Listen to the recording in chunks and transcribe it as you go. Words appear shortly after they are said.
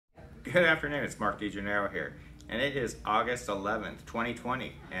Good afternoon, it's Mark DeGennaro here, and it is August 11th,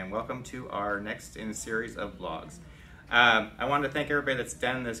 2020, and welcome to our next in a series of vlogs. I want to thank everybody that's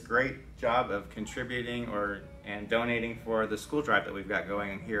done this great job of contributing and donating for the school drive that we've got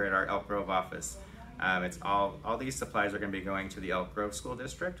going here at our Elk Grove office. It's all these supplies are going to be going to the Elk Grove School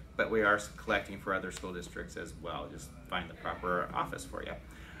District, but we are collecting for other school districts as well. Just find the proper office for you.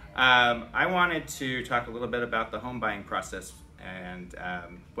 I wanted to talk a little bit about the home buying process and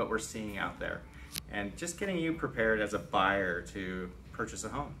what we're seeing out there, and just getting you prepared as a buyer to purchase a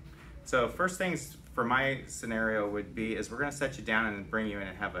home. So first things for my scenario would be is we're going to set you down and bring you in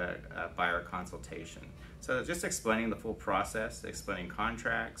and have a buyer consultation. So just explaining the full process, explaining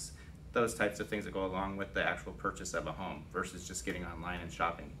contracts, those types of things that go along with the actual purchase of a home versus just getting online and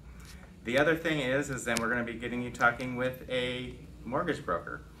shopping. The other thing is then we're going to be getting you talking with a mortgage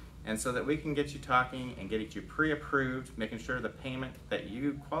broker. And so that we can get you talking and get you pre-approved, making sure the payment that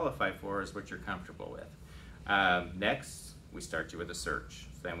you qualify for is what you're comfortable with. Next, we start you with a search.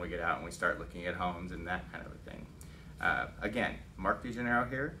 Then we get out and we start looking at homes and that kind of a thing. Again, Mark DeGennaro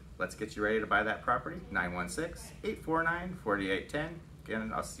here. Let's get you ready to buy that property. 916-849-4810.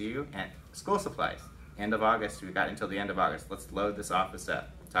 Again, I'll see you at school supplies. End of August. We've got until the end of August. Let's load this office up.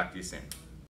 Talk to you soon.